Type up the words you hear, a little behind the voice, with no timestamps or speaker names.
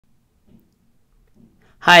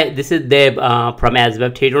Hi, this is Deb from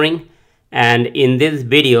ASVAB Tutoring, and in this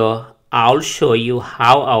video I'll show you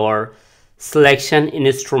how our selection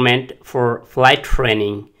instrument for flight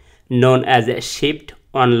training known as a SIFT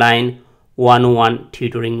Online 101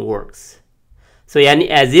 tutoring works. So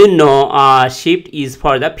as you know, SIFT is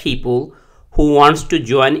for the people who wants to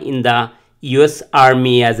join in the US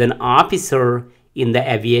Army as an officer in the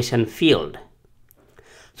aviation field.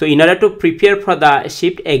 So in order to prepare for the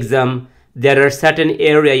SIFT exam, there are certain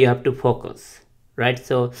area you have to focus, right?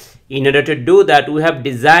 So in order to do that, we have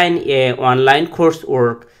designed a online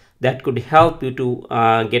coursework that could help you to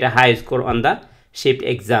get a high score on the SIFT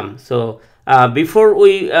exam. So before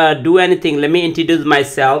we do anything, let me introduce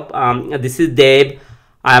myself. This is Dave.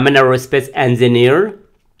 I'm an aerospace engineer,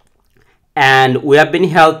 and we have been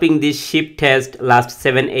helping this SIFT test last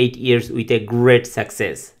 7-8 years with a great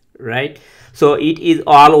success, right? So it is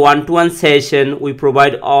all one-to-one session. We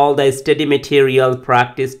provide all the study material,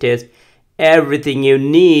 practice test, everything you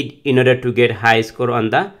need in order to get high score on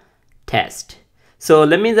the test. So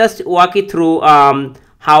let me just walk you through how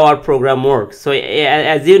our program works. So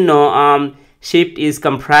as you know, SIFT is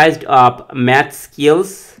comprised of math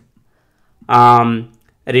skills,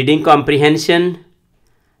 reading comprehension,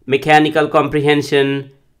 mechanical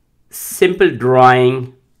comprehension, simple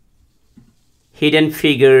drawing, hidden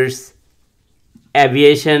figures,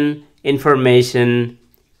 aviation information,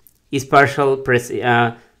 spatial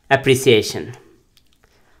appreciation.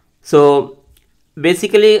 So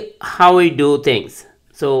basically how we do things.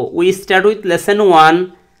 So we start with lesson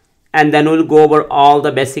 1 and then we'll go over all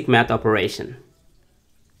the basic math operation.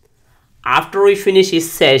 After we finish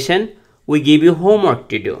this session, we give you homework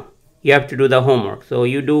to do. You have to do the homework. So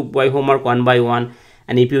you do by homework one by one,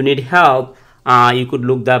 and if you need help, you could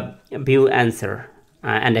look the view answer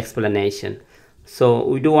and explanation. So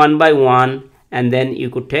we do one by one, and then you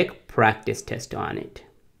could take practice test on it.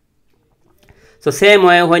 So same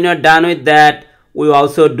way, when you're done with that, we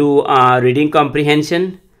also do reading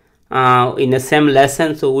comprehension in the same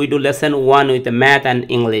lesson. So we do lesson 1 with the math and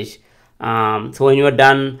English. So when you're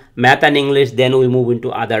done math and English, then we move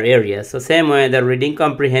into other areas. So same way, the reading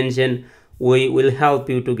comprehension, we will help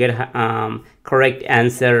you to get correct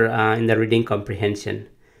answer in the reading comprehension.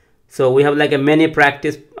 So we have like a many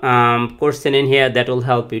practice question in here that will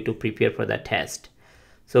help you to prepare for the test.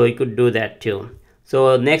 So you could do that too.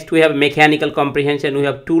 So next we have mechanical comprehension. We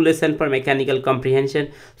have 2 lessons for mechanical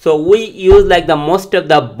comprehension. So we use like the most of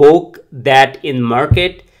the book that in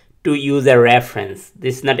market to use a reference.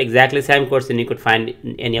 This is not exactly same question you could find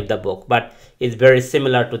in any of the book, but it's very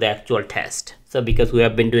similar to the actual test. So because we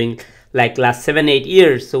have been doing like last 7-8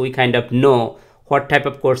 years, so we kind of know what type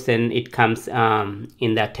of question it comes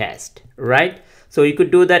in the test, right? So you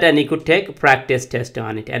could do that, and you could take practice test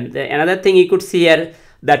on it. And another thing you could see here,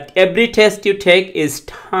 that every test you take is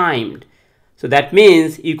timed. So that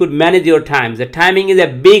means you could manage your time. The timing is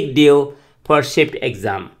a big deal for SIFT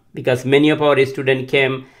exam, because many of our students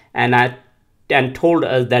came and told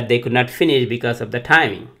us that they could not finish because of the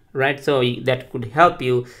timing, right? So that could help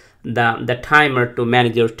you, the timer, to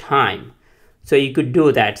manage your time. So you could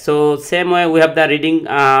do that. So same way, we have the reading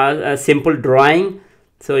simple drawing.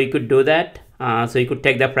 So you could do that. So you could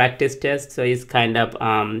take the practice test. So it's kind of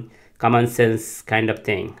common sense kind of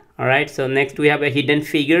thing. All right. So next we have a hidden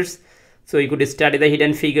figures. So you could study the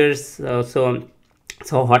hidden figures. So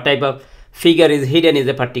what type of figure is hidden is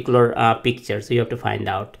a particular picture. So you have to find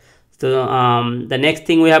out. So the next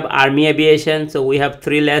thing we have Army Aviation. So we have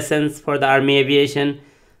 3 lessons for the Army Aviation.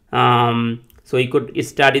 So you could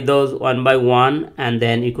study those one by one, and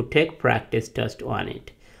then you could take practice test on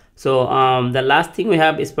it. So the last thing we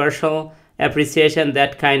have is spatial appreciation,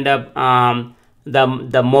 that kind of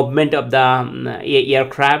the movement of the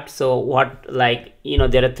aircraft. So what, like, you know,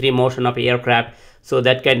 there are 3 motion of aircraft. So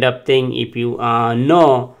that kind of thing, if you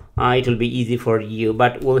know, it will be easy for you,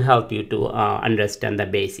 but will help you to understand the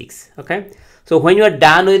basics. Okay. So when you are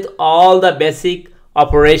done with all the basic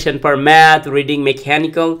operation for math, reading,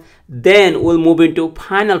 mechanical, then we'll move into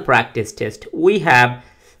final practice test. We have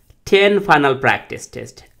 10 final practice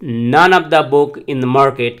tests. None of the book in the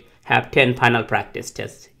market have 10 final practice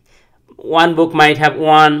tests. One book might have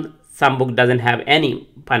 1, some book doesn't have any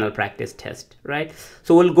final practice test, right?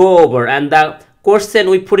 So we'll go over, and the question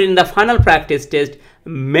we put in the final practice test,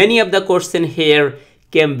 many of the question here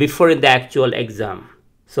came before the actual exam.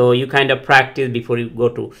 So you kind of practice before you go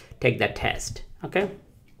to take the test. Okay.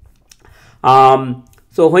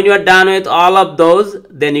 So when you are done with all of those,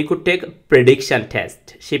 then you could take prediction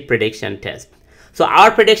test, SIFT prediction test. So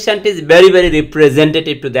our prediction test is very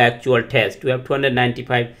representative to the actual test. We have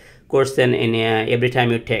 295 question in every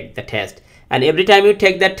time you take the test, and every time you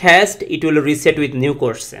take that test, it will reset with new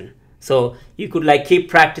question. So you could like keep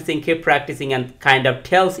practicing, and kind of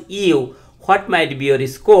tells you what might be your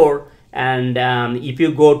score. And if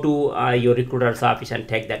you go to your recruiter's office and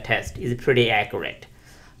take the test, is pretty accurate.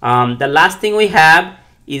 The last thing we have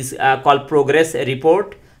is called progress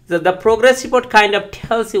report. So the progress report kind of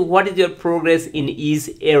tells you what is your progress in each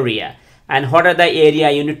area, and what are the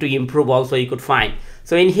area you need to improve also you could find.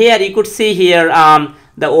 So in here you could see here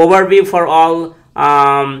the overview for all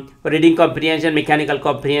reading comprehension, mechanical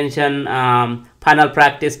comprehension, final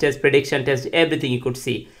practice test, prediction test, everything you could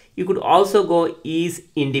see. You could also go each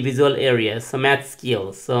individual areas. So math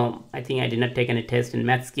skills, so I think I did not take any test in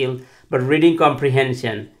math skills, but reading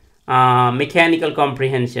comprehension, mechanical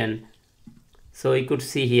comprehension. So you could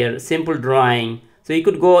see here simple drawing. So you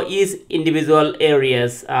could go each individual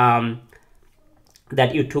areas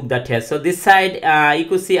that you took the test. So this side you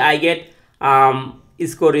could see I get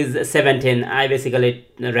score is 17. I basically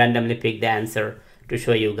randomly picked the answer to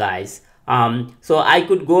show you guys. So I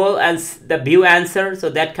could go as the view answer. So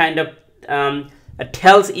that kind of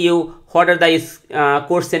tells you what are the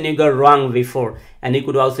question you got wrong before, and you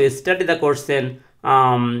could also study the question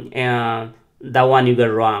the one you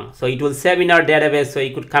got wrong. So it will save in our database, so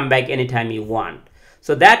you could come back anytime you want.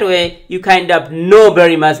 So that way you kind of know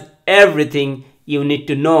very much everything you need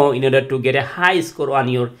to know in order to get a high score on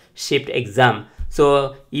your SIFT exam.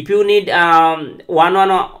 So if you need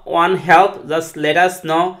one-on-one help, just let us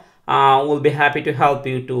know. We'll be happy to help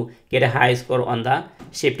you to get a high score on the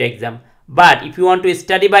SIFT exam. But if you want to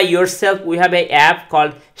study by yourself, we have an app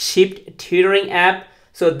called SIFT Tutoring app.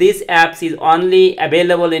 So this app is only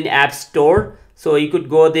available in App Store. So you could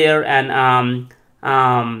go there and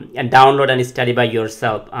download and study by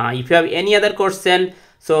yourself. If you have any other question,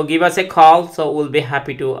 so give us a call. So we'll be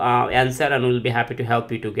happy to answer, and we'll be happy to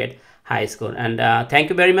help you to get high score. And thank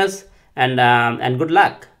you very much, and good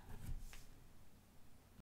luck.